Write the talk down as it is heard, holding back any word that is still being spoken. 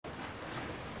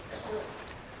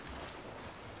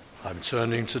I'm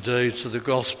turning today to the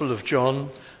Gospel of John,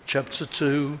 chapter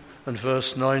 2 and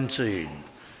verse 19.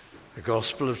 The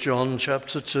Gospel of John,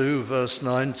 chapter 2, verse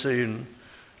 19.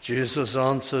 Jesus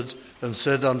answered and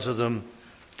said unto them,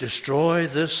 "Destroy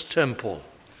this temple,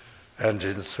 and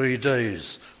in 3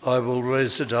 days I will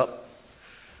raise it up."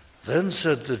 Then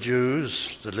said the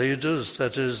Jews, the leaders,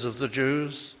 that is, of the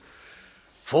Jews,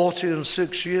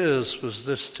 46 years was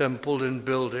this temple in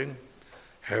building,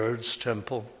 Herod's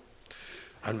temple.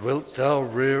 And wilt thou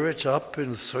rear it up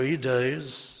in 3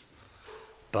 days?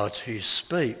 But he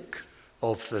spake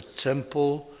of the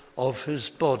temple of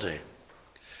his body.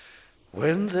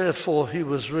 When therefore he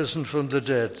was risen from the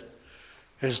dead,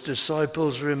 his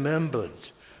disciples remembered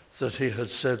that he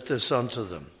had said this unto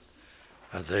them,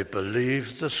 and they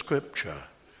believed the scripture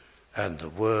and the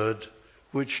word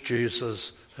which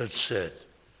Jesus had said.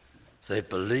 They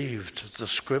believed the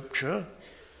scripture.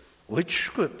 Which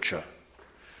scripture?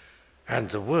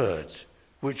 And the word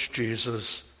which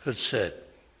Jesus had said.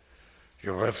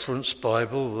 Your reference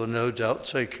Bible will no doubt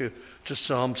take you to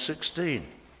Psalm 16,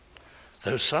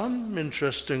 though some,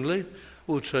 interestingly,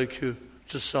 will take you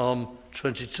to Psalm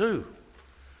 22,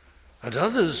 and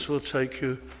others will take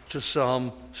you to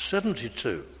Psalm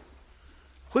 72.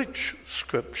 Which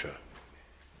scripture?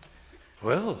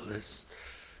 Well, it's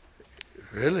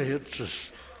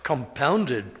just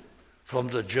compounded from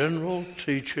the general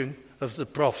teaching of the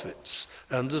prophets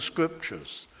and the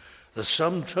scriptures, the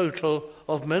sum total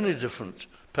of many different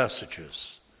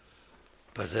passages.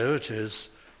 But there it is,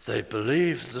 they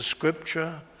believe the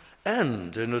scripture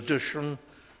and, in addition,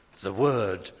 the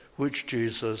word which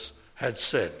Jesus had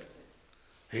said.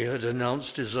 He had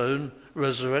announced his own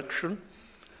resurrection.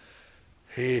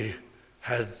 He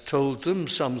had told them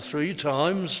some 3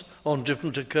 times on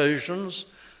different occasions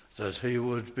that he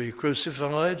would be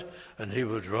crucified and he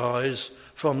would rise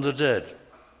from the dead.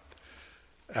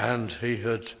 And he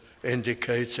had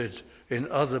indicated in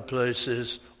other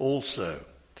places also.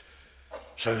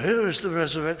 So here is the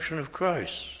resurrection of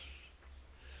Christ.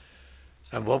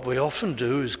 And what we often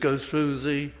do is go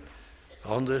through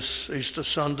on this Easter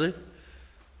Sunday,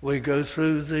 we go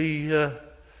through the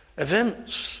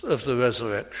events of the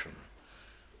resurrection.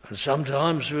 And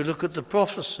sometimes we look at the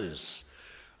prophecies.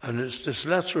 And it's this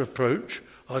latter approach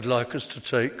I'd like us to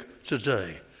take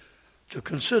today, to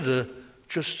consider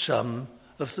just some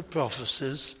of the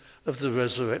prophecies of the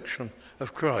resurrection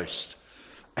of Christ.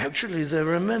 Actually,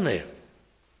 there are many.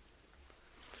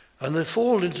 And they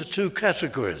fall into 2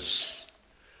 categories.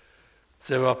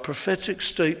 There are prophetic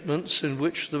statements in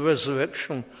which the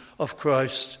resurrection of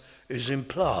Christ is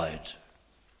implied,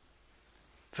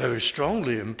 very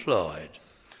strongly implied,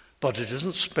 but it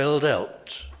isn't spelled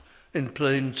out in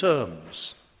plain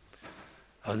terms.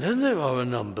 And then there are a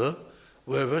number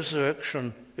where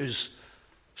resurrection is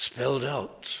spelled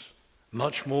out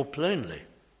much more plainly.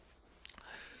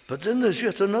 But then there's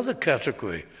yet another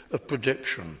category of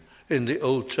prediction in the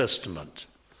Old Testament,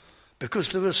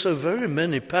 because there are so very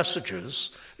many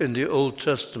passages in the Old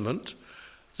Testament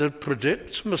that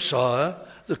predict Messiah,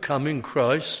 the coming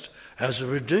Christ, as a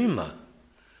redeemer,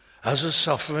 as a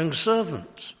suffering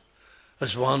servant,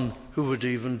 as one who would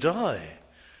even die.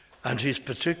 And he's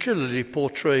particularly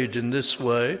portrayed in this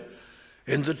way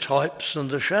in the types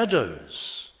and the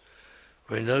shadows.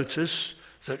 We notice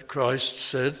that Christ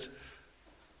said,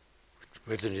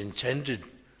 with an intended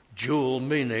dual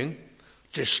meaning,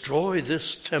 "Destroy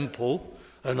this temple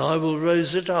and I will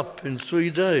raise it up in 3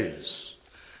 days."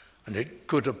 And it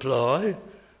could apply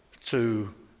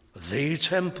to the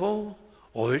temple,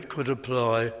 or it could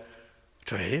apply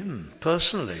to him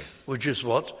personally, which is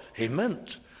what he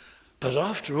meant. But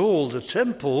after all, the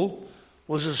temple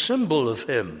was a symbol of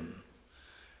him.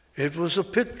 It was a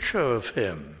picture of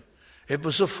him. It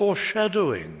was a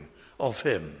foreshadowing of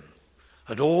him,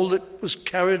 and all that was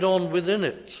carried on within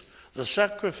it, the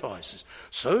sacrifices.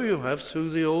 So you have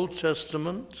through the Old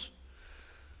Testament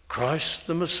Christ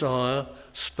the Messiah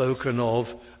spoken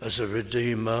of as a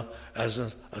redeemer, as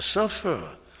a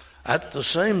sufferer. At the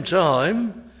same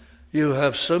time, you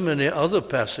have so many other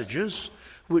passages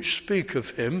which speak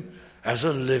of him as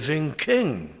a living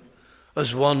king,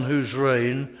 as one whose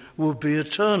reign will be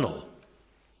eternal.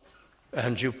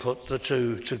 And you put the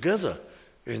 2 together.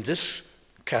 In this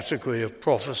category of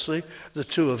prophecy, the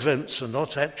 2 events are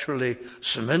not actually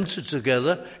cemented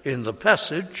together in the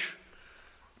passage,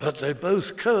 but they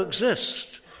both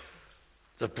coexist.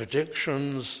 The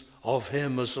predictions of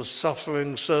him as a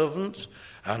suffering servant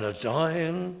and a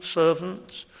dying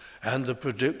servant, and the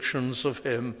predictions of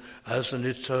him as an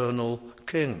eternal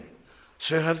king.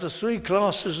 So you have the 3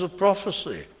 classes of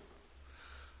prophecy.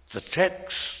 The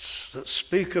texts that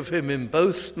speak of him in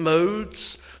both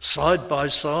modes, side by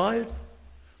side,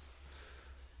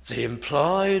 the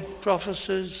implied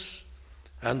prophecies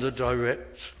and the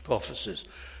direct prophecies.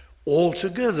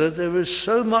 Altogether, there is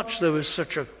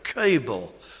such a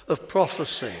cable of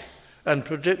prophecy and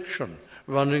prediction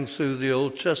running through the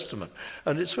Old Testament.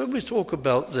 And it's when we talk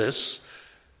about this,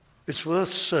 it's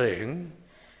worth saying,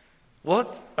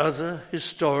 what other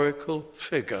historical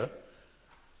figure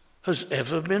has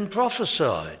ever been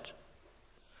prophesied,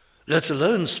 let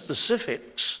alone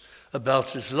specifics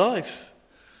about his life,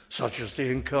 such as the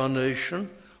incarnation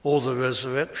or the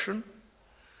resurrection?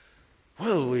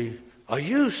 Well, we are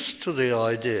used to the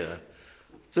idea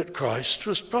that Christ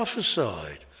was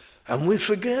prophesied, and we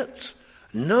forget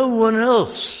no one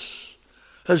else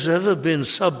has ever been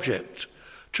subject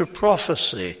to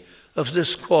prophecy of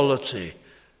this quality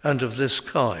and of this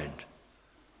kind.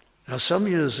 Now, some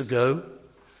years ago,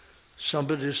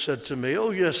 somebody said to me, oh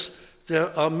yes,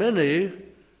 there are many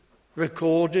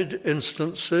recorded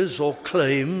instances or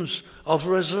claims of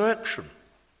resurrection.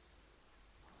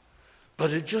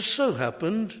 But it just so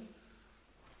happened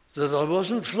that I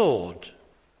wasn't floored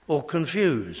or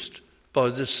confused by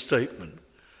this statement,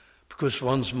 because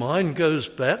one's mind goes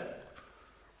back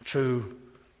to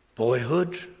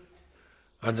boyhood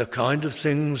and the kind of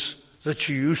things that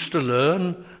you used to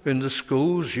learn in the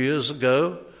schools years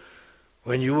ago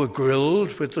when you were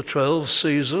grilled with the 12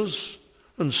 Caesars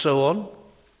and so on.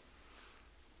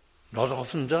 Not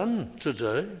often done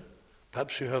today.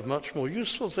 Perhaps you have much more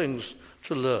useful things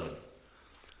to learn.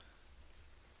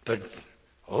 But,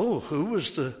 who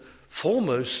was the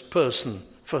foremost person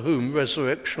for whom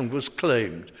resurrection was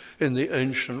claimed in the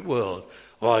ancient world?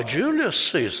 Why,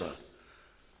 Julius Caesar.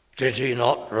 Did he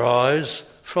not rise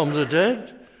from the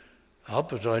dead?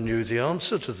 But I knew the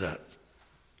answer to that.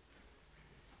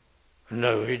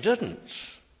 No, he didn't.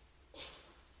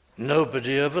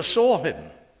 Nobody ever saw him.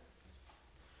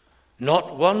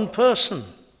 Not one person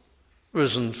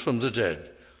risen from the dead.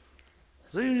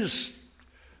 These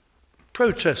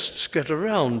protests get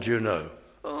around, you know.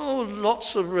 Oh,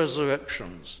 lots of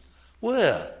resurrections.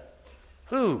 Where?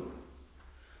 Who?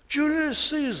 Julius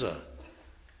Caesar.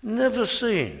 Never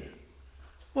seen.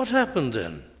 What happened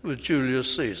then with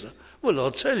Julius Caesar? Well,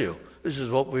 I'll tell you. This is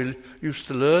what we used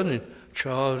to learn in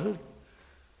childhood.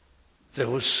 There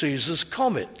was Caesar's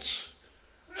comet.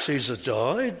 Caesar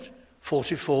died,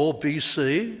 44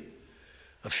 BC.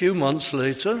 A few months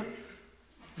later,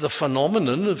 the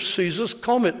phenomenon of Caesar's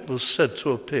comet was said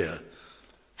to appear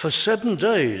for 7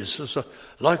 days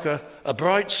like a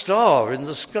bright star in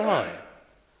the sky.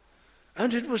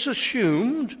 And it was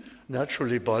assumed,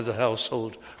 naturally by the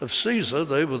household of Caesar,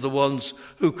 they were the ones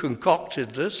who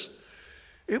concocted this,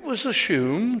 it was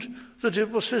assumed that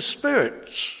it was his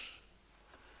spirit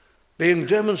being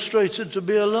demonstrated to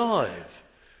be alive.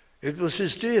 It was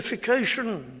his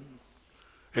deification.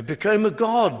 It became a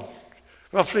god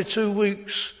roughly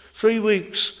 3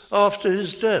 weeks after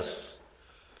his death.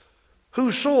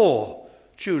 Who saw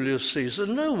Julius Caesar?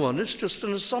 No one. It's just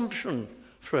an assumption,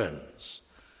 friends.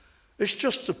 It's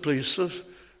just a piece of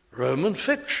Roman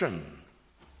fiction.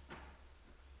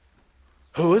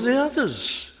 Who are the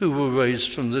others who were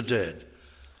raised from the dead?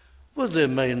 Well, they're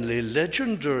mainly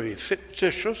legendary,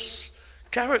 fictitious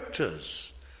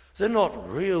characters. They're not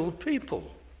real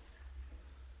people.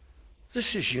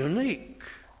 This is unique,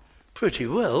 pretty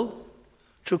well,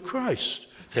 to Christ.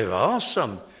 There are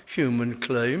some human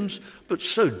claims, but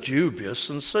so dubious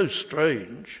and so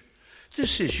strange.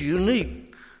 This is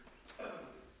unique,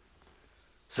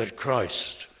 that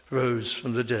Christ rose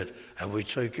from the dead, and we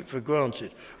take it for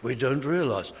granted. We don't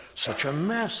realize such a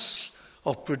mass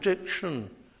of prediction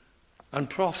and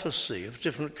prophecy of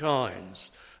different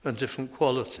kinds and different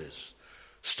qualities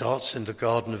starts in the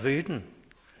Garden of Eden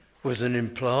with an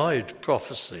implied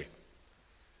prophecy.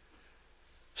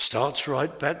 Starts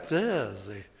right back there,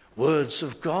 the words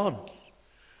of God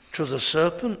to the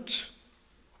serpent,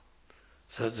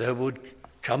 that there would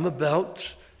come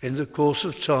about in the course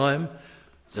of time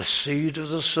the seed of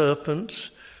the serpent,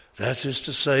 that is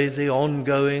to say, the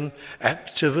ongoing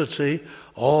activity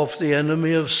of the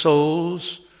enemy of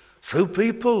souls through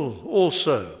people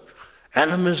also,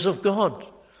 enemies of God.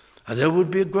 And there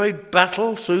would be a great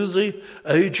battle through the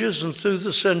ages and through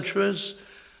the centuries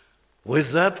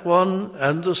with that one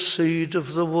and the seed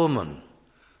of the woman,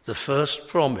 the first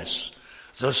promise,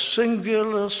 the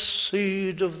singular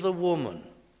seed of the woman,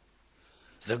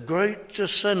 the great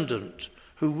descendant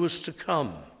who was to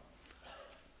come.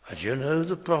 And you know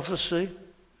the prophecy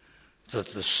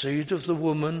that the seed of the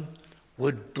woman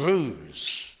would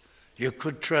bruise. You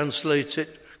could translate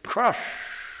it, crush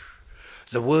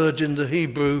The word in the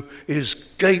Hebrew is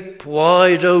gape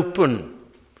wide open,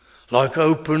 like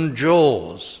open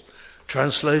jaws.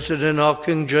 Translated in our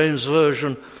King James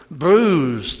Version,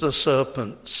 bruise the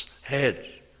serpent's head.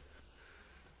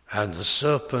 And the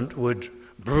serpent would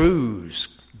bruise,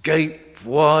 gape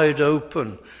wide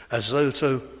open, as though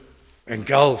to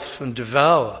engulf and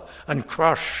devour and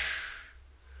crush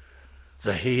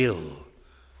the heel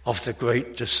of the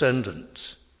great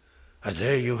descendant. And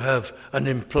there you have an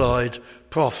implied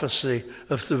prophecy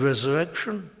of the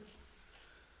resurrection.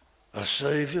 A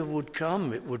Saviour would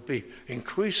come. It would be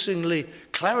increasingly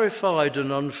clarified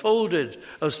and unfolded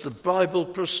as the Bible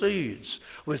proceeds,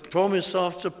 with promise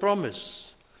after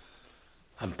promise.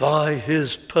 And by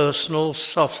his personal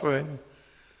suffering,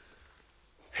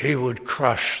 he would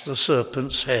crush the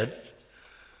serpent's head.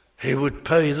 He would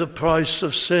pay the price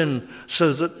of sin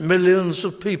so that millions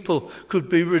of people could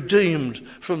be redeemed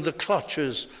from the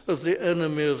clutches of the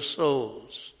enemy of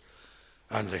souls.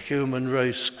 And the human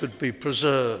race could be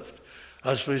preserved.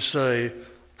 As we say,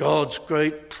 God's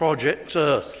great project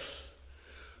earth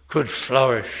could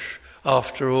flourish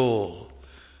after all,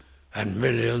 and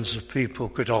millions of people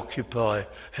could occupy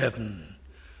heaven.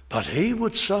 But he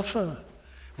would suffer.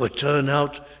 Would turn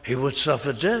out he would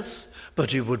suffer death,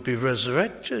 but he would be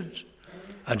resurrected.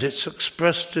 And it's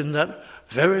expressed in that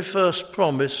very first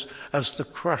promise as the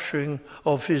crushing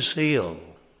of his heel.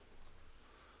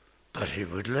 But he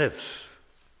would live.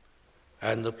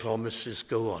 And the promises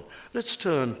go on. Let's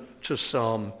turn to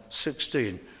Psalm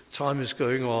 16. Time is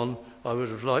going on. I would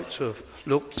have liked to have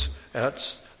looked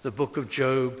at the book of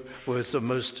Job with the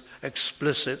most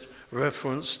explicit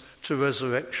reference to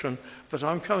resurrection. But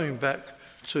I'm coming back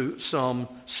to Psalm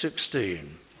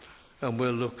 16. And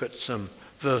we'll look at some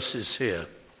verses here.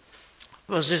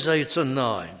 Verses 8 and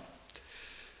 9.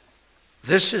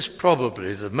 This is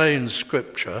probably the main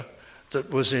scripture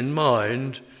that was in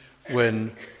mind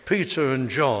when Peter and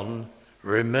John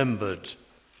remembered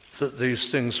that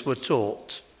these things were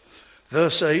taught.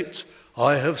 Verse 8,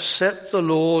 I have set the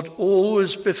Lord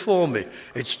always before me.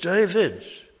 It's David.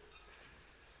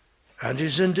 And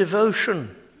he's in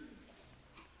devotion.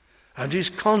 And he's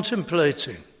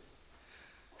contemplating.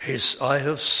 I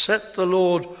have set the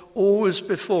Lord always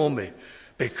before me.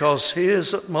 Because he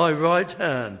is at my right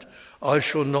hand, I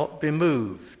shall not be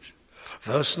moved.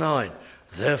 Verse 9,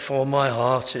 therefore my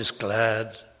heart is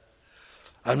glad,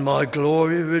 and my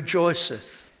glory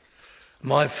rejoiceth.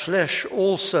 My flesh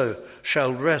also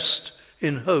shall rest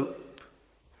in hope.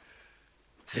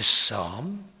 This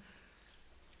psalm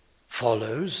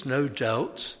follows, no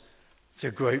doubt, the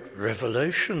great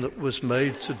revelation that was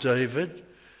made to David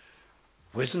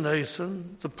with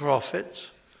Nathan, the prophet,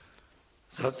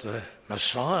 that the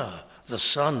Messiah, the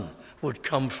Son, would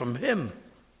come from him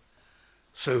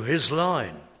through his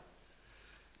line.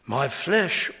 My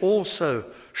flesh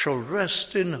also shall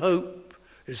rest in hope.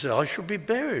 He said, I shall be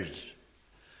buried.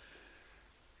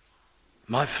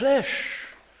 My flesh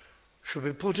shall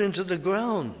be put into the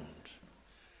ground,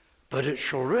 but it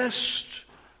shall rest.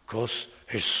 Of course,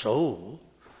 his soul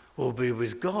will be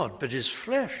with God, but his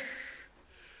flesh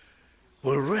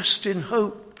will rest in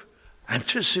hope,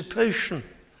 anticipation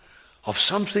of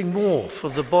something more for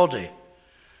the body.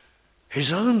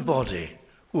 His own body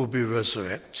will be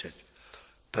resurrected.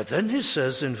 But then he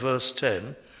says in verse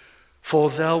 10,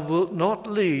 for thou wilt not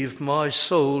leave my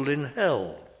soul in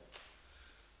hell.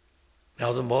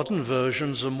 Now the modern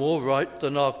versions are more right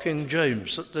than our King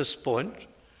James at this point,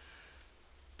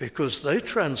 because they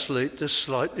translate this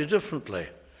slightly differently.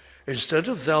 Instead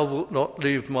of thou wilt not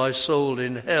leave my soul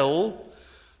in hell,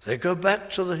 they go back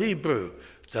to the Hebrew.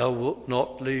 Thou wilt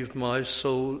not leave my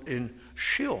soul in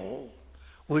Sheol,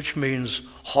 which means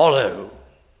hollow.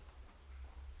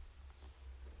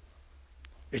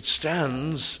 It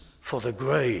stands for the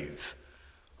grave,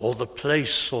 or the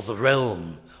place or the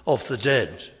realm of the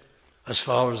dead, as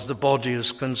far as the body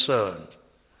is concerned.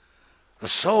 The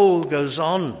soul goes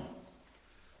on,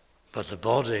 but the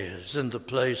body is in the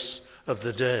place of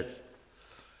the dead.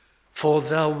 For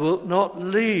thou wilt not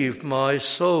leave my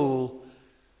soul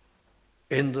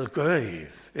in the grave,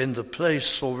 in the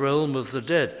place or realm of the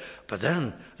dead. But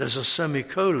then there's a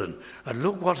semicolon. And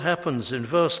look what happens in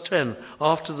verse 10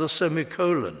 after the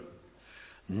semicolon.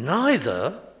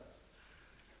 Neither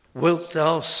wilt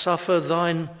thou suffer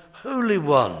thine Holy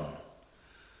One.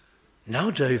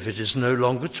 Now David is no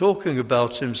longer talking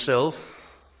about himself.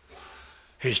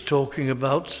 He's talking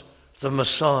about the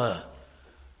Messiah,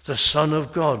 the Son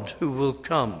of God who will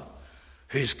come.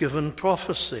 He's given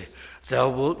prophecy. Thou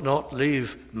wilt not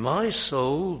leave my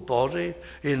soul, body,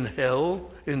 in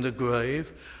hell, in the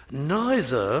grave,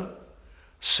 neither,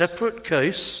 separate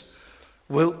case,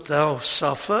 wilt thou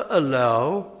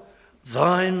allow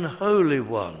thine Holy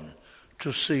One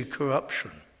to see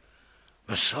corruption?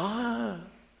 Messiah,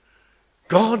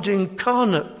 God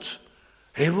incarnate,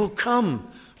 he will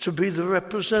come to be the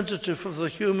representative of the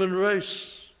human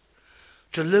race,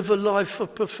 to live a life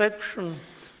of perfection,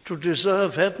 to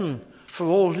deserve heaven for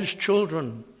all his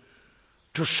children,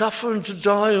 to suffer and to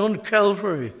die on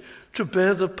Calvary, to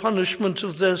bear the punishment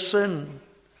of their sin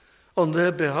on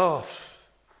their behalf.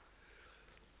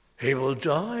 He will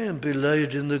die and be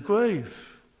laid in the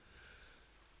grave,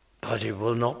 but he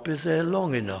will not be there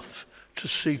long enough to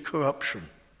see corruption,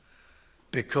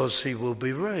 because he will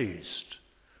be raised.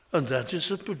 And that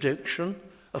is a prediction,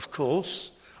 of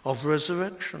course, of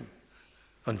resurrection.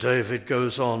 And David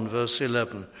goes on, verse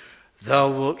 11, thou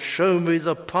wilt show me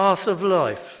the path of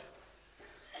life.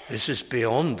 This is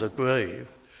beyond the grave.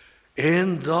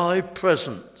 In thy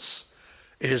presence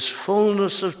is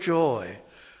fullness of joy.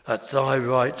 At thy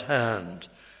right hand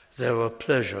there are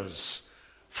pleasures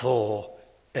for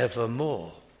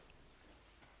evermore.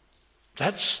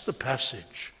 That's the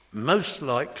passage, most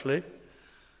likely,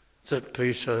 that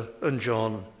Peter and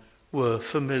John were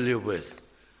familiar with.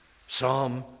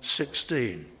 Psalm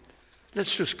 16.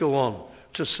 Let's just go on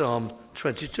to Psalm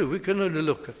 22. We can only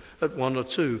look at one or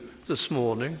two this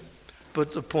morning,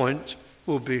 but the point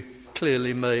will be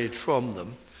clearly made from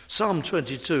them. Psalm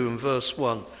 22 and verse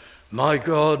 1. My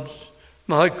God,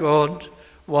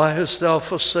 why hast thou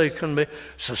forsaken me?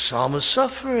 It's a psalm of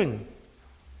suffering.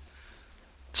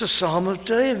 It's a psalm of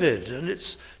David, and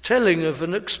it's telling of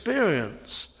an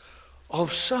experience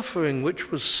of suffering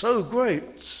which was so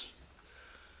great.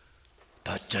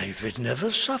 But David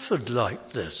never suffered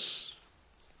like this.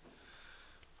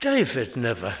 David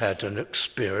never had an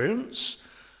experience,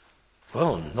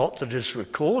 well, not that is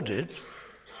recorded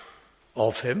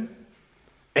of him,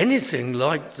 anything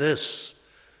like this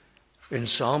in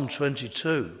Psalm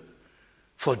 22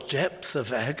 for depth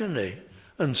of agony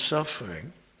and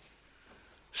suffering.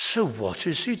 So what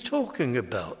is he talking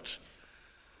about?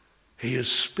 He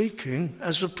is speaking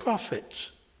as a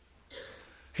prophet.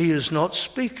 He is not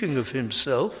speaking of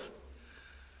himself.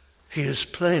 He is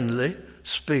plainly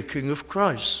speaking of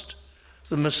Christ,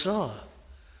 the Messiah.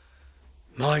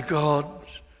 My God,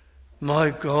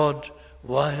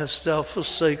 why hast thou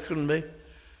forsaken me?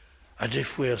 And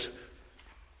if we're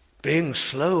being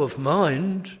slow of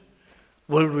mind,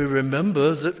 will we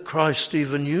remember that Christ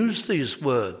even used these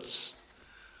words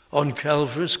on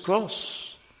Calvary's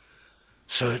cross?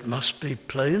 So it must be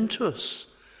plain to us.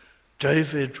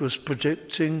 David was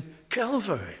predicting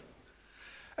Calvary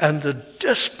and the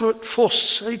desperate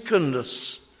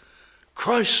forsakenness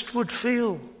Christ would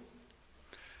feel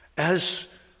as,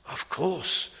 of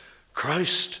course,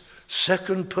 Christ,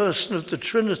 second person of the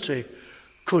Trinity,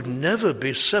 could never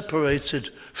be separated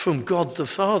from God the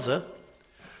Father.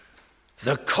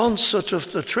 The concert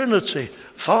of the Trinity,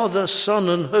 Father, Son,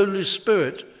 and Holy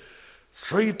Spirit,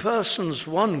 three persons,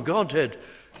 one Godhead,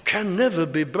 can never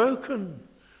be broken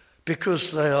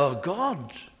because they are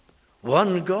God,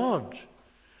 one God.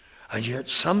 And yet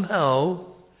somehow,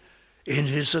 in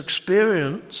his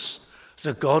experience,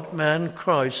 the God-man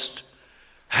Christ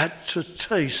had to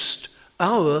taste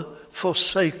our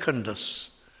forsakenness.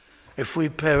 If we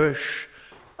perish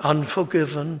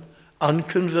unforgiven,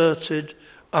 unconverted,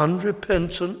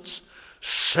 unrepentant,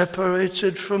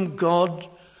 separated from God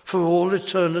for all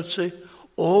eternity,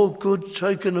 all good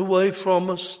taken away from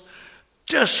us,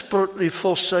 desperately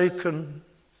forsaken,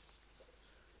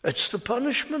 it's the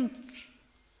punishment.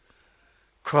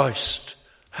 Christ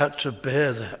had to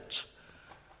bear that.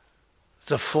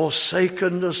 The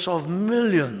forsakenness of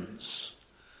millions,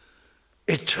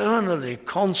 eternally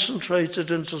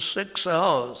concentrated into 6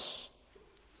 hours.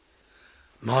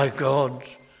 My God,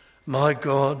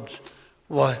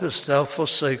 why hast thou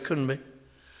forsaken me?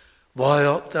 Why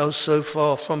art thou so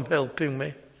far from helping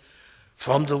me?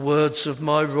 From the words of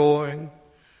my roaring.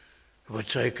 It would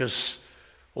take us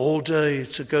all day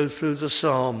to go through the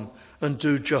psalm and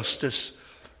do justice.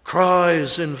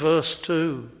 Cries in verse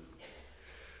 2.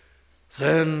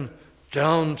 Then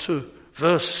down to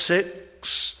verse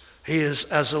 6. He is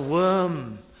as a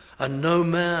worm and no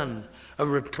man, a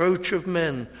reproach of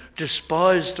men,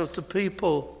 despised of the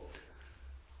people.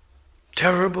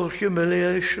 Terrible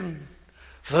humiliation.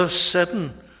 Verse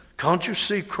 7, can't you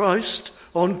see Christ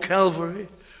on Calvary?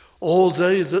 All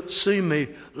they that see me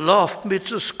laugh me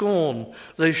to scorn.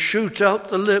 They shoot out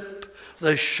the lip.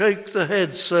 They shake the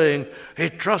head, saying, he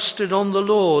trusted on the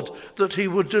Lord that he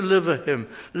would deliver him.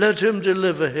 Let him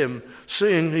deliver him,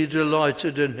 seeing he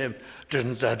delighted in him.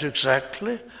 Didn't that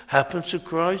exactly happen to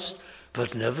Christ,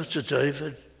 but never to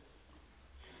David?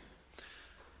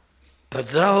 But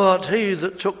thou art he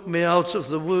that took me out of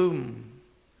the womb.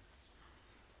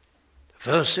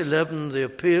 Verse 11, the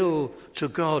appeal to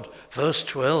God. Verse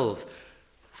 12,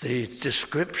 the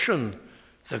description,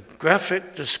 the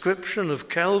graphic description of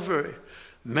Calvary.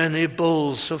 Many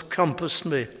bulls have compassed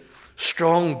me.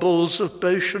 Strong bulls of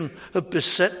Bashan have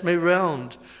beset me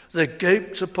round. They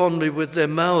gaped upon me with their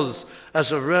mouths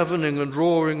as a ravening and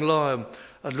roaring lion.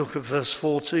 And look at verse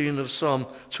 14 of Psalm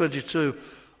 22.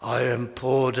 I am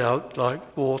poured out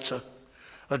like water,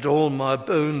 and all my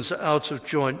bones are out of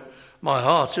joint. My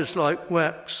heart is like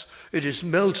wax. It is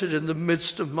melted in the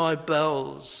midst of my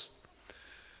bowels.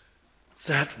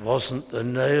 That wasn't the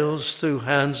nails through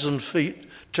hands and feet,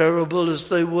 terrible as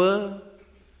they were.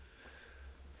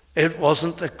 It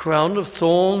wasn't the crown of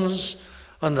thorns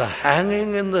and the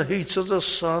hanging in the heat of the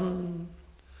sun.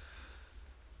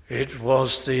 It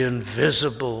was the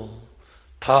invisible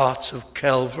part of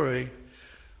Calvary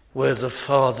where the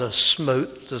Father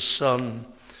smote the Son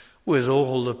with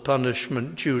all the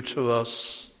punishment due to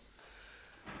us,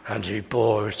 and he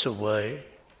bore it away.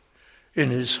 In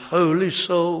his holy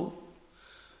soul,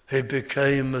 he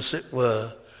became, as it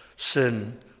were,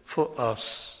 sin for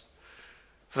us.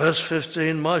 Verse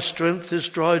 15, my strength is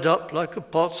dried up like a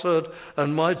potsherd,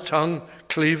 and my tongue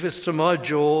cleaveth to my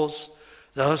jaws.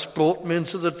 Thou hast brought me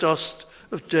into the dust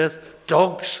of death.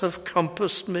 Dogs have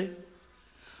compassed me.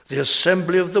 The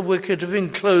assembly of the wicked have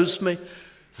enclosed me.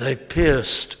 They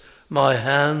pierced my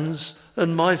hands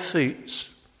and my feet.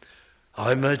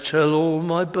 I may tell all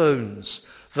my bones.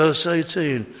 Verse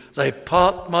 18, they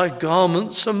part my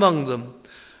garments among them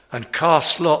and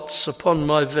cast lots upon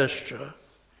my vesture.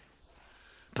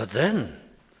 But then,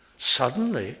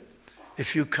 suddenly,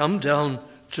 if you come down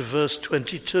to verse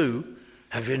 22,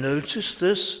 have you noticed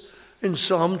this in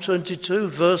Psalm 22,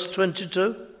 verse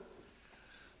 22?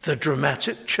 The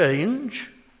dramatic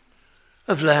change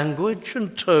of language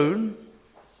and tone.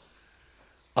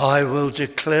 I will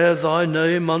declare thy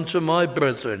name unto my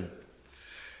brethren.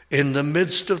 In the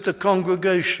midst of the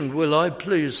congregation will I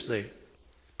praise thee.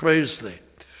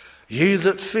 Ye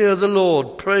that fear the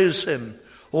Lord, praise him.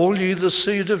 All ye the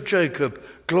seed of Jacob,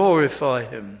 glorify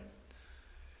him.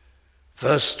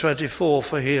 Verse 24,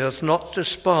 for he hath not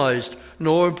despised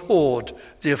nor abhorred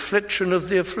the affliction of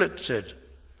the afflicted.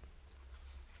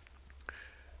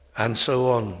 And so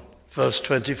on. Verse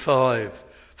 25.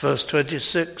 Verse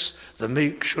 26, the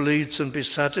meek shall eat and be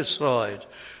satisfied.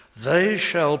 They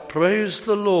shall praise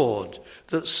the Lord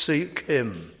that seek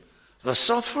him. The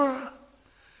sufferer,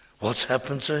 what's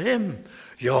happened to him?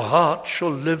 Your heart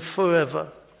shall live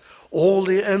forever. All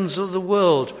the ends of the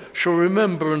world shall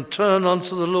remember and turn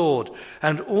unto the Lord,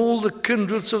 and all the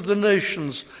kindreds of the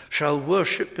nations shall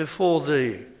worship before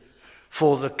thee.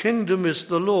 For the kingdom is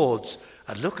the Lord's.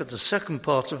 And look at the second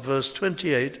part of verse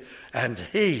 28, and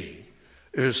he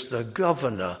is the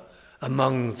governor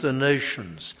among the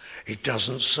nations. It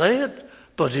doesn't say it,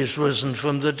 but he's risen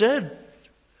from the dead.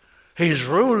 He's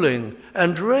ruling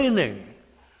and reigning.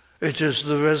 It is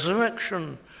the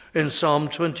resurrection in Psalm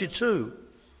 22.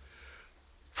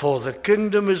 For the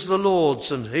kingdom is the Lord's,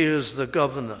 and he is the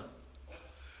governor.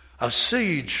 A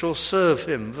seed shall serve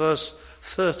him, verse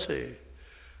 30.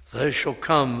 They shall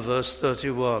come, verse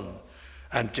 31,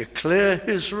 and declare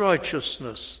his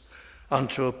righteousness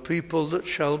unto a people that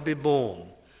shall be born,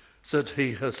 that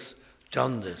he hath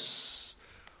done this.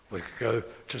 We could go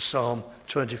to Psalm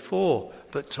 24,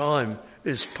 but time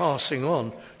is passing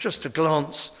on. Just a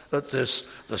glance at this,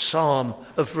 the Psalm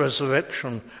of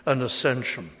resurrection and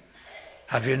ascension.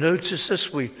 Have you noticed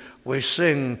this? We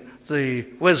sing the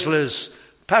Wesley's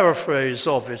paraphrase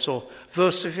of it or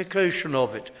versification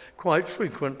of it quite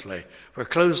frequently. We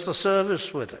close the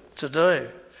service with it today.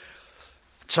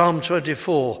 Psalm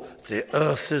 24, the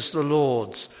earth is the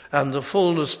Lord's, and the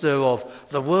fullness thereof,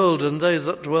 the world and they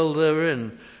that dwell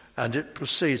therein. And it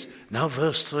proceeds. Now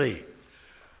verse 3,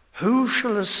 who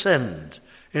shall ascend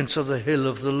into the hill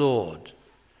of the Lord?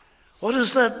 What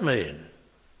does that mean?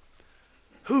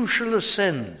 Who shall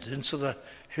ascend into the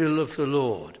hill of the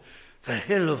Lord? The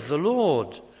hill of the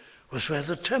Lord was where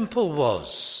the temple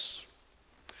was.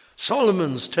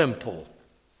 Solomon's temple.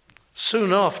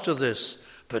 Soon after this,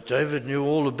 but David knew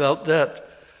all about that.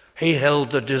 He held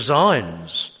the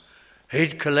designs.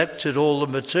 He'd collected all the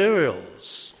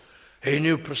materials. He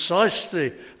knew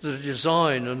precisely the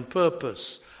design and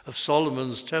purpose of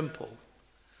Solomon's temple.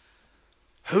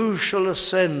 Who shall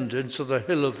ascend into the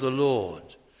hill of the Lord?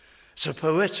 It's a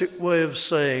poetic way of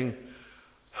saying,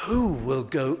 who will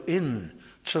go in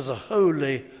to the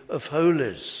Holy of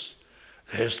Holies?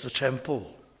 There's the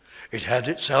temple. It had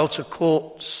its outer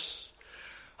courts,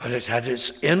 and it had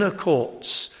its inner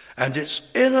courts, and its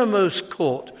innermost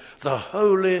court, the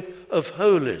Holy of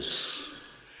Holies.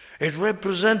 It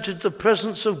represented the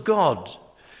presence of God.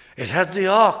 It had the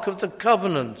Ark of the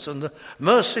Covenant and the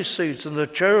mercy seat and the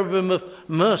cherubim of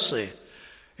mercy.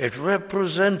 It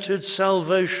represented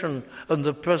salvation and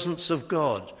the presence of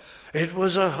God. It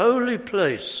was a holy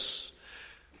place.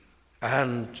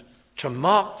 And to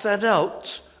mark that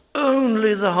out,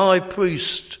 only the high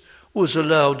priest was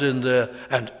allowed in there,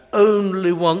 and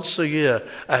only once a year,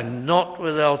 and not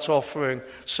without offering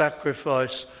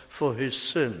sacrifice for his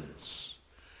sins.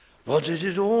 What did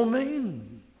it all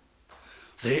mean?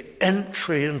 The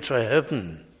entry into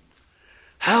heaven.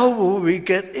 How will we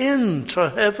get into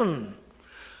heaven?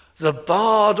 The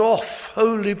barred off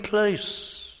holy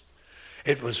place.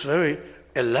 It was very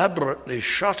elaborately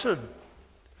shuttered.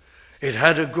 It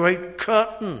had a great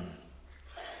curtain.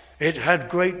 It had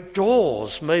great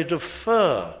doors made of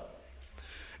fir.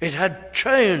 It had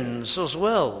chains as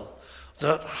well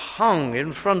that hung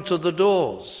in front of the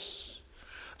doors.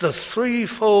 The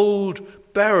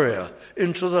threefold barrier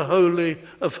into the Holy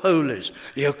of Holies.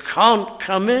 You can't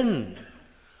come in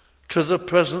to the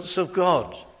presence of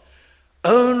God.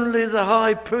 Only the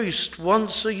high priest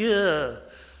once a year,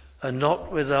 and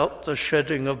not without the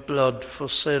shedding of blood for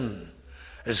sin.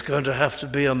 It's going to have to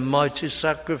be a mighty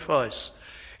sacrifice.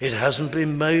 It hasn't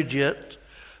been made yet.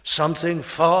 Something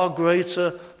far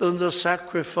greater than the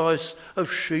sacrifice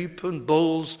of sheep and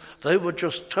bulls. They were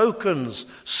just tokens,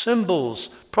 symbols,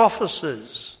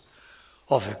 prophecies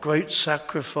of a great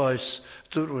sacrifice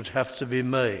that would have to be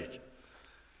made.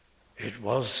 It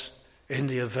was, in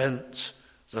the event,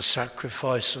 the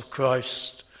sacrifice of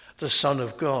Christ, the Son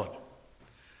of God.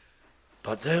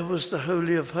 But there was the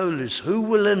Holy of Holies. Who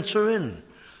will enter in?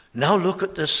 Now look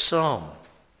at this psalm.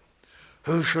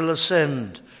 Who shall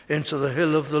ascend into the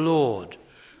hill of the Lord?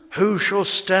 Who shall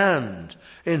stand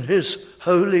in his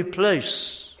holy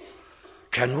place?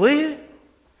 Can we?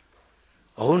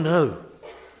 Oh no.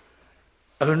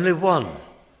 Only one.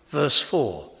 Verse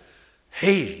 4.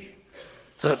 He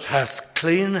that hath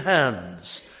clean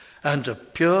hands and a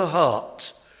pure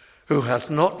heart, who hath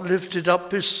not lifted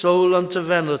up his soul unto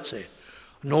vanity,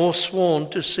 nor sworn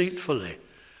deceitfully.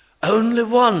 Only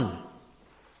one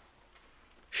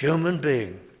human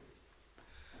being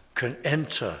can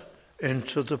enter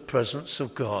into the presence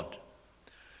of God.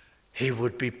 He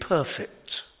would be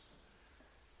perfect.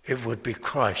 It would be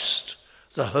Christ,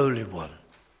 the Holy One.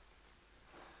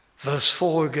 Verse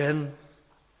 4 again,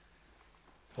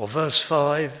 or verse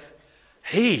 5,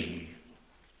 he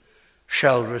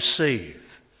shall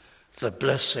receive the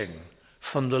blessing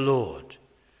from the Lord.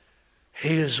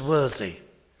 He is worthy.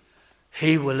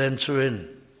 He will enter in.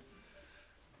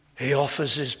 He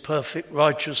offers his perfect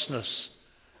righteousness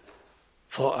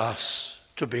for us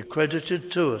to be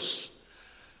credited to us.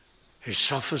 He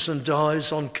suffers and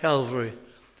dies on Calvary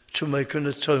to make an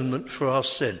atonement for our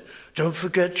sin. Don't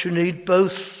forget, you need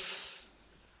both.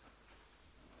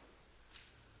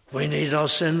 We need our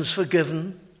sins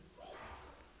forgiven.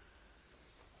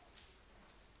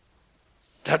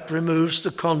 That removes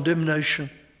the condemnation.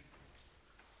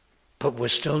 But we're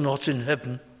still not in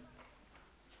heaven.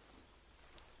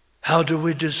 How do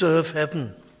we deserve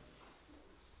heaven?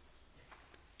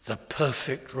 The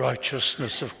perfect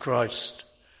righteousness of Christ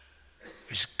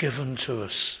is given to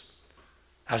us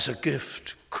as a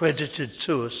gift, credited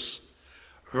to us,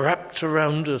 wrapped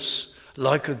around us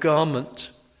like a garment,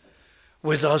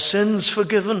 with our sins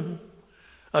forgiven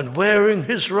and wearing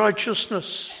his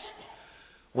righteousness,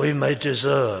 we may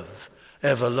deserve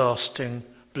everlasting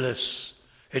bliss.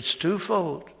 It's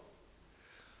twofold.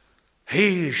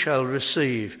 He shall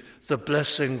receive the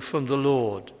blessing from the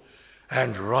Lord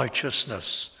and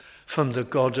righteousness from the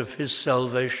God of his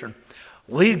salvation.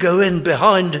 We go in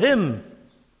behind him,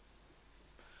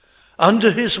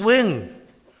 under his wing,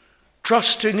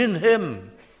 trusting in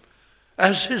him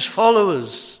as his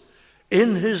followers,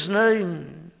 in his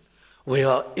name. We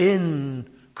are in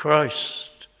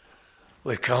Christ.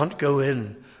 We can't go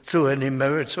in through any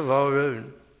merit of our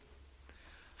own.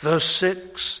 Verse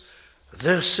 6,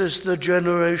 this is the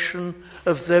generation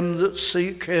of them that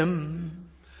seek him.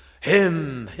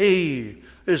 Him, he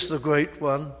is the great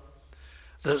one,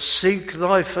 that seek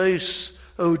thy face,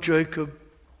 O Jacob.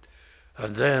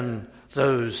 And then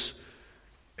those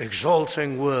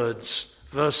exalting words,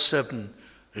 verse 7,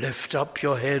 lift up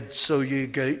your heads, O ye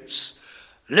gates.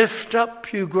 Lift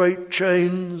up, you great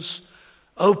chains.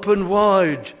 Open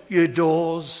wide, ye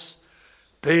doors.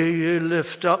 Be ye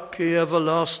lift up, ye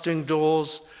everlasting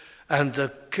doors, and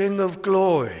the King of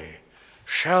glory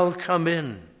shall come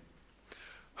in.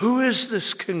 Who is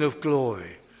this King of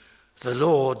glory? The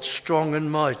Lord strong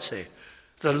and mighty,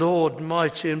 the Lord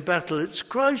mighty in battle. It's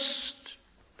Christ.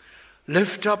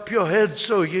 Lift up your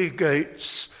heads, O ye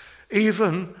gates,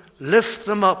 even lift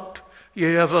them up,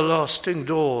 ye everlasting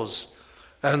doors,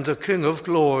 and the King of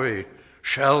glory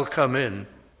shall come in.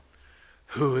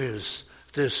 Who is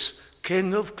this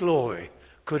King of glory?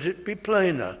 Could it be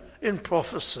plainer in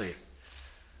prophecy?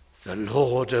 The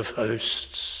Lord of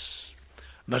hosts,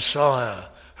 Messiah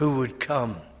who would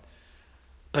come.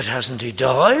 But hasn't he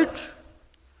died?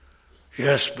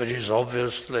 Yes, but he's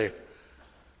obviously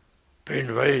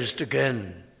been raised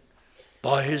again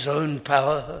by his own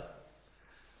power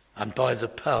and by the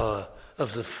power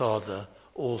of the Father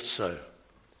also.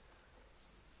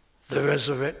 The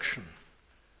resurrection.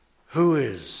 Who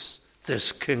is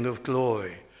this King of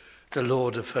glory, the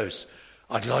Lord of hosts?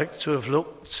 I'd like to have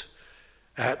looked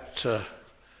at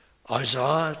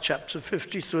Isaiah chapter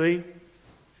 53.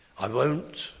 I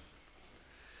won't.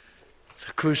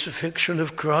 The crucifixion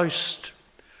of Christ.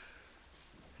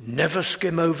 Never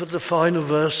skim over the final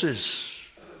verses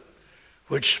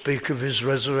which speak of his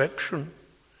resurrection.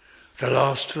 The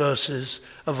last verses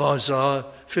of Isaiah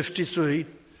 53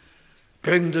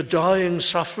 bring the dying,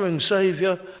 suffering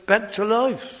Saviour back to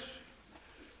life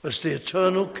as the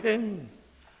eternal King.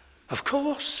 Of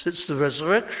course, it's the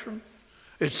resurrection.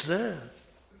 It's there.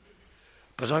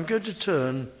 But I'm going to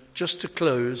turn, just to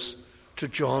close, to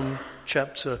John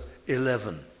chapter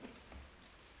 11.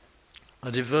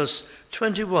 And in verse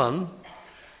 21,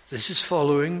 this is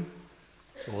following,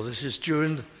 or this is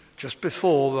during, just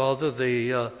before, rather,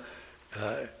 the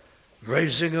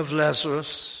raising of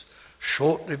Lazarus,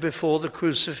 shortly before the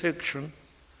crucifixion.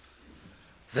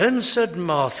 Then said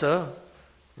Martha,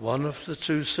 one of the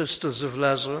two sisters of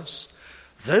Lazarus,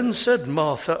 then said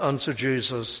Martha unto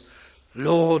Jesus,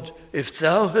 Lord, if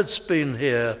thou hadst been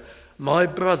here, my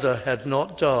brother had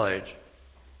not died.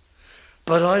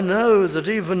 But I know that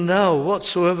even now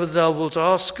whatsoever thou wilt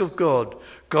ask of God,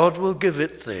 God will give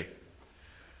it thee.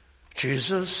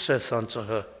 Jesus saith unto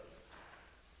her,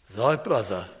 Thy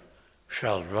brother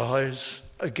shall rise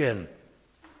again.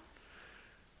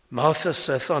 Martha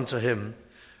saith unto him,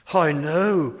 I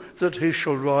know that he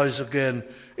shall rise again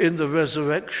in the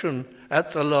resurrection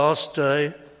at the last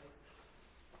day.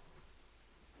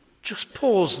 Just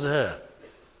pause there.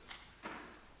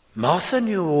 Martha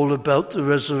knew all about the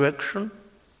resurrection.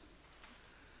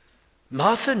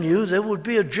 Martha knew there would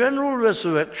be a general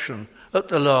resurrection at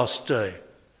the last day.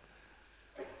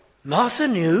 Martha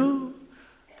knew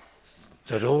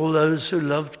that all those who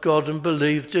loved God and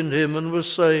believed in him and were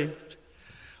saved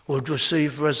would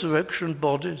receive resurrection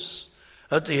bodies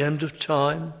at the end of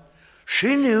time.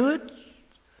 She knew it.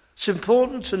 It's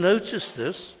important to notice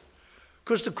this,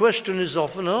 because the question is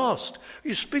often asked.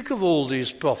 You speak of all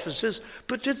these prophecies,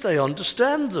 but did they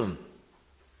understand them?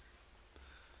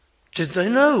 Did they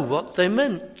know what they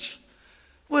meant?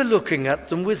 We're looking at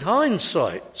them with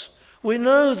hindsight. We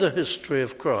know the history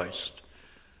of Christ.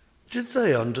 Did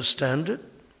they understand it?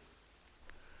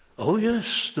 Oh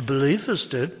yes, the believers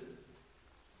did.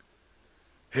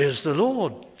 Here's the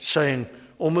Lord saying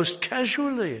almost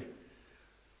casually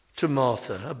to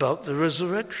Martha about the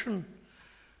resurrection.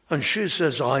 And she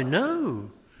says, I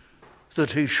know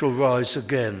that he shall rise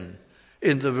again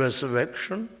in the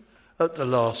resurrection at the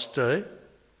last day.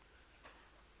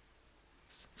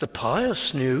 The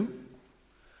pious knew.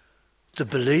 The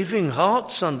believing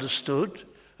hearts understood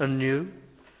and knew.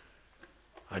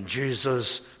 And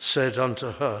Jesus said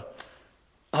unto her,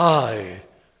 I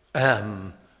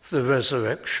am the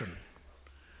resurrection.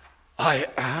 I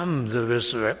am the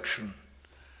resurrection.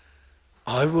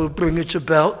 I will bring it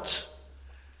about.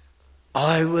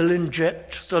 I will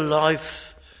inject the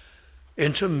life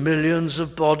into millions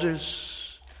of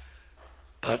bodies,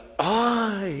 but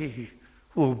I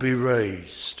will be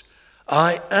raised.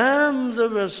 I am the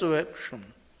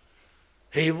resurrection.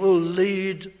 He will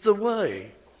lead the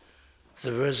way,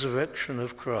 the resurrection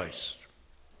of Christ.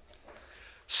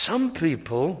 Some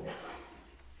people,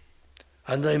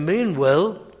 and they mean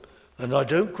well, and I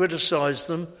don't criticize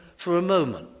them for a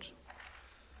moment.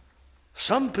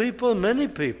 Some people, many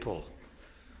people,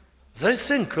 they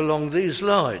think along these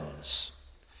lines.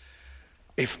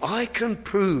 If I can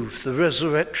prove the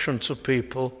resurrection to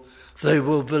people, they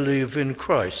will believe in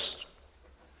Christ.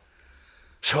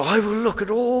 So I will look at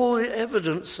all the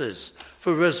evidences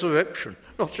for resurrection,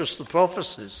 not just the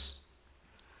prophecies.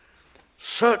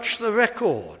 Search the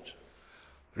record.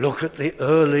 Look at the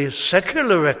early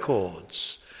secular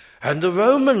records and the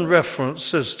Roman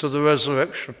references to the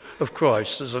resurrection of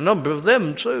Christ. There's a number of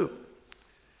them too.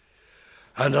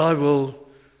 And I will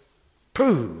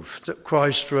prove that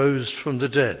Christ rose from the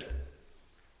dead.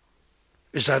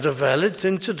 Is that a valid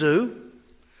thing to do?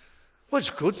 Well, it's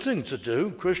a good thing to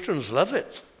do. Christians love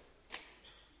it.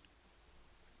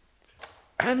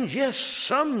 And yes,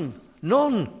 some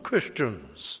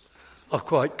non-Christians are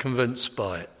quite convinced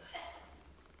by it,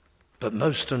 but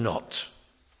most are not.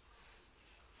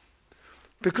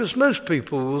 Because most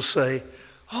people will say,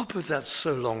 oh, but that's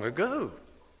so long ago.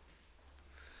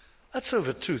 That's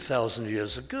over 2,000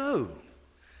 years ago.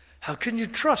 How can you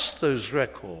trust those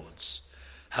records?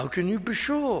 How can you be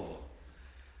sure?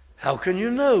 How can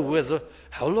you know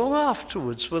how long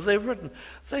afterwards were they written?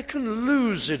 They can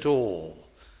lose it all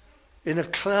in a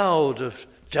cloud of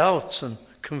doubt and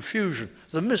confusion,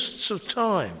 the mists of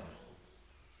time.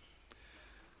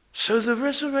 So the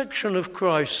resurrection of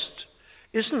Christ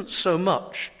isn't so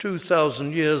much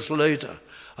 2,000 years later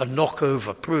a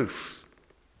knockover proof.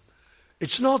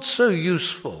 It's not so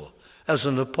useful as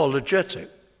an apologetic.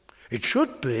 It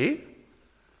should be,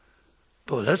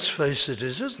 but let's face it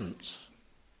isn't.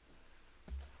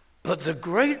 But the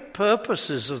great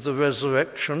purposes of the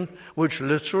resurrection, which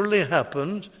literally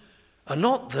happened, are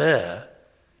not there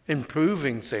in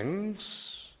proving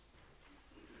things.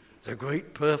 The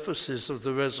great purposes of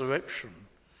the resurrection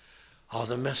are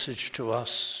the message to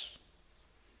us.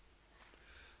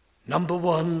 Number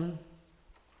one,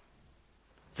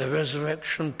 the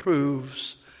resurrection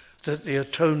proves that the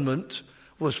atonement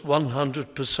was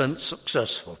 100%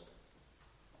 successful.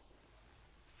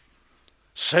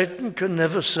 Satan can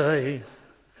never say,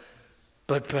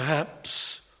 but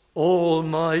perhaps all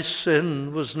my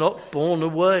sin was not borne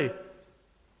away,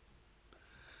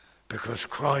 because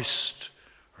Christ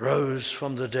rose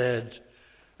from the dead,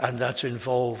 and that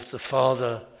involved the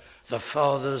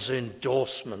Father's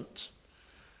endorsement.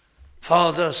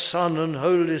 Father, Son, and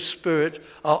Holy Spirit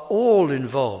are all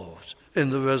involved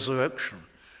in the resurrection.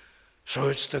 So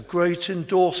it's the great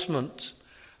endorsement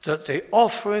that the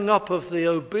offering up of the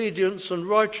obedience and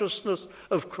righteousness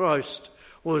of Christ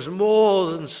was more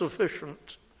than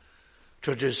sufficient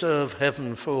to deserve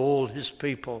heaven for all his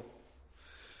people.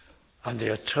 And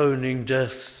the atoning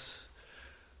death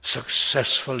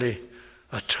successfully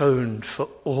atoned for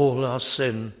all our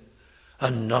sin,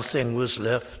 and nothing was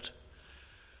left.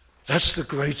 That's the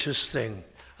greatest thing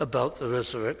about the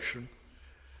resurrection.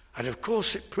 And of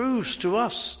course it proves to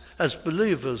us as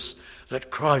believers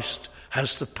that Christ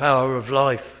has the power of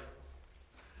life.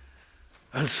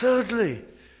 And thirdly,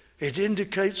 it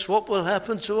indicates what will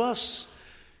happen to us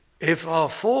if our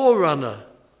forerunner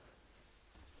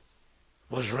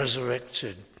was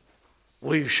resurrected.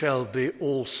 We shall be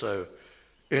also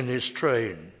in his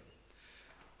train.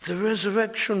 The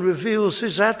resurrection reveals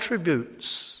his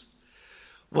attributes.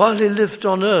 While he lived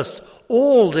on earth,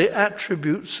 all the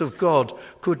attributes of God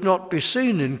could not be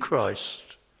seen in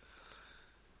Christ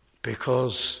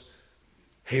because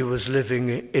he was living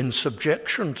in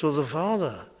subjection to the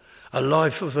Father, a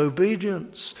life of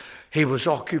obedience. He was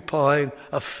occupying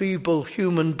a feeble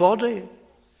human body.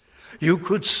 You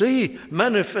could see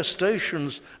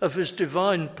manifestations of his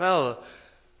divine power,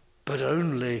 but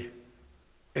only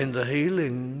in the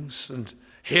healings, and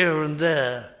here and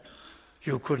there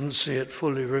you couldn't see it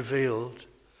fully revealed.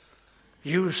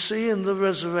 You see in the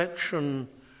resurrection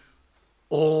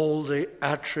all the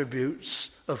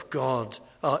attributes of God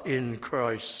are in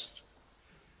Christ.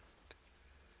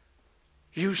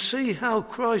 You see how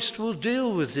Christ will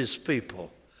deal with his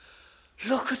people.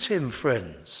 Look at him,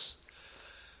 friends,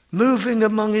 moving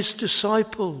among his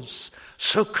disciples,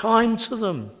 so kind to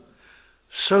them,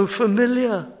 so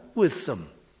familiar with them.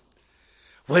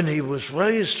 When he was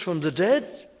raised from the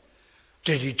dead,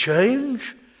 did he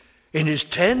change in his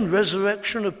 10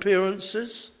 resurrection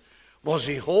appearances? Was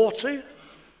he haughty?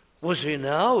 Was he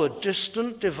now a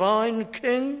distant divine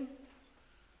king?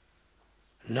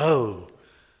 No.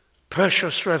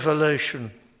 Precious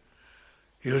revelation.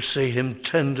 You see him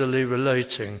tenderly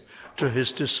relating to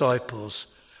his disciples,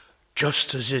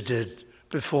 just as he did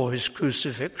before his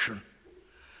crucifixion.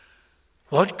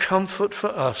 What comfort for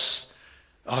us.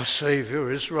 Our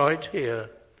Saviour is right here,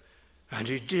 and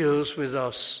he deals with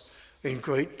us in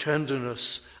great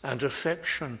tenderness and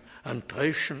affection and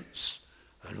patience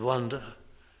and wonder,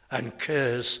 and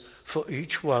cares for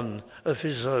each one of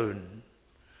his own.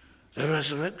 The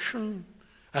resurrection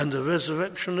and the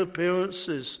resurrection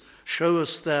appearances show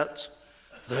us that.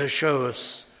 They show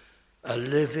us a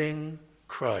living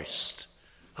Christ.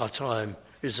 Our time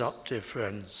is up, dear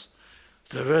friends.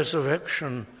 The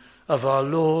resurrection of our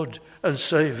Lord and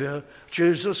Saviour,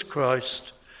 Jesus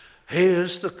Christ.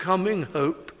 Here's the coming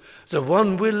hope, the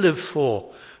one we live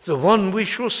for, the one we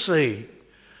shall see.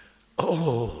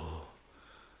 Oh,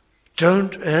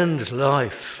 don't end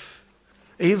life,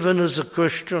 even as a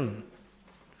Christian,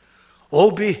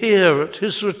 or be here at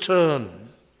his return.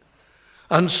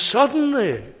 And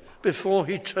suddenly, before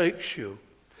he takes you,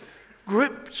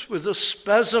 gripped with a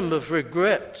spasm of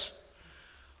regret,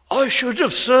 I should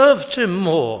have served him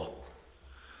more.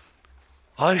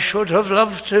 I should have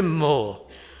loved him more.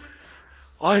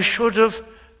 I should have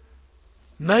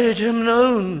made him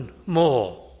known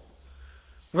more,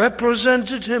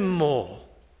 represented him more,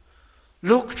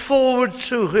 looked forward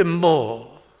to him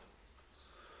more.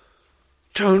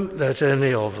 Don't let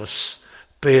any of us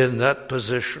be in that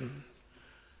position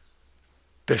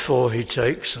before he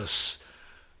takes us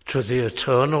to the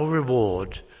eternal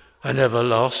reward and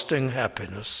everlasting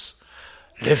happiness.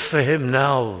 Live for him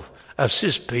now as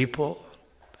his people.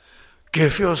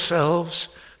 Give yourselves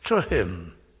to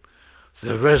him,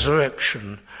 the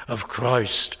resurrection of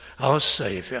Christ our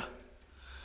Saviour.